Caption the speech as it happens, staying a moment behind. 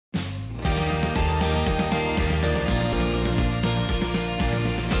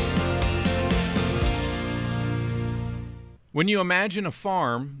When you imagine a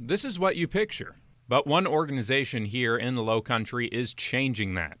farm, this is what you picture. But one organization here in the Lowcountry is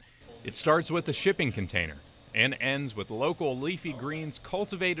changing that. It starts with a shipping container and ends with local leafy greens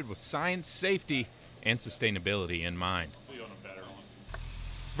cultivated with science, safety, and sustainability in mind.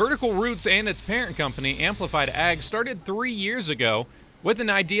 Vertical Roots and its parent company, Amplified Ag, started 3 years ago with an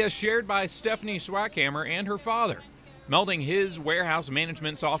idea shared by Stephanie Schwackhammer and her father, melding his warehouse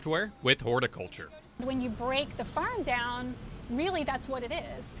management software with horticulture. When you break the farm down, really that's what it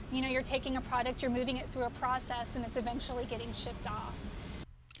is. You know, you're taking a product, you're moving it through a process, and it's eventually getting shipped off.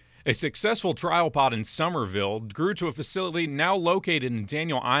 A successful trial pod in Somerville grew to a facility now located in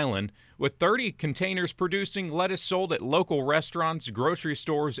Daniel Island, with 30 containers producing lettuce sold at local restaurants, grocery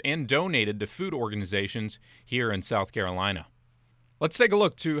stores, and donated to food organizations here in South Carolina. Let's take a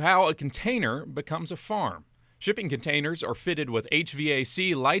look to how a container becomes a farm. Shipping containers are fitted with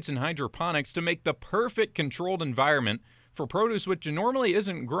HVAC, lights, and hydroponics to make the perfect controlled environment for produce which normally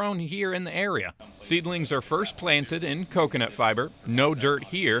isn't grown here in the area. Seedlings are first planted in coconut fiber, no dirt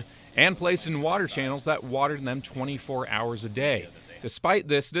here, and placed in water channels that water them 24 hours a day. Despite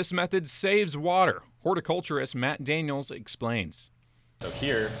this method saves water. Horticulturist Matt Daniels explains. So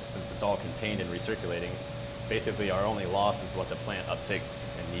here, since it's all contained and recirculating, basically our only loss is what the plant uptakes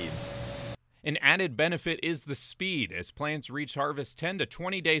and needs. An added benefit is the speed, as plants reach harvest 10 to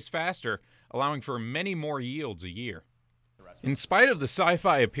 20 days faster, allowing for many more yields a year. In spite of the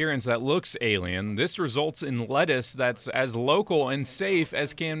sci-fi appearance that looks alien, this results in lettuce that's as local and safe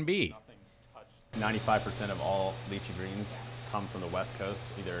as can be. 95% of all leafy greens come from the West Coast,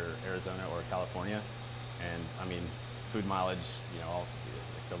 either Arizona or California. And I mean, food mileage,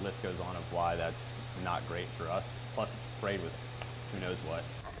 the list goes on of why that's not great for us. Plus it's sprayed with who knows what.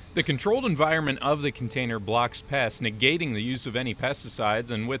 The controlled environment of the container blocks pests, negating the use of any pesticides,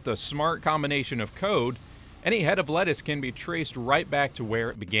 and with a smart combination of code, any head of lettuce can be traced right back to where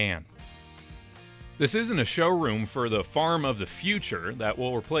it began. This isn't a showroom for the farm of the future that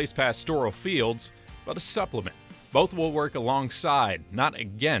will replace pastoral fields, but a supplement. Both will work alongside, not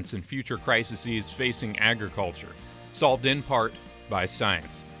against, in future crises facing agriculture, solved in part by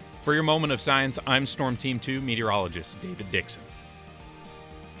science. For your moment of science, I'm Storm Team 2 meteorologist David Dixon.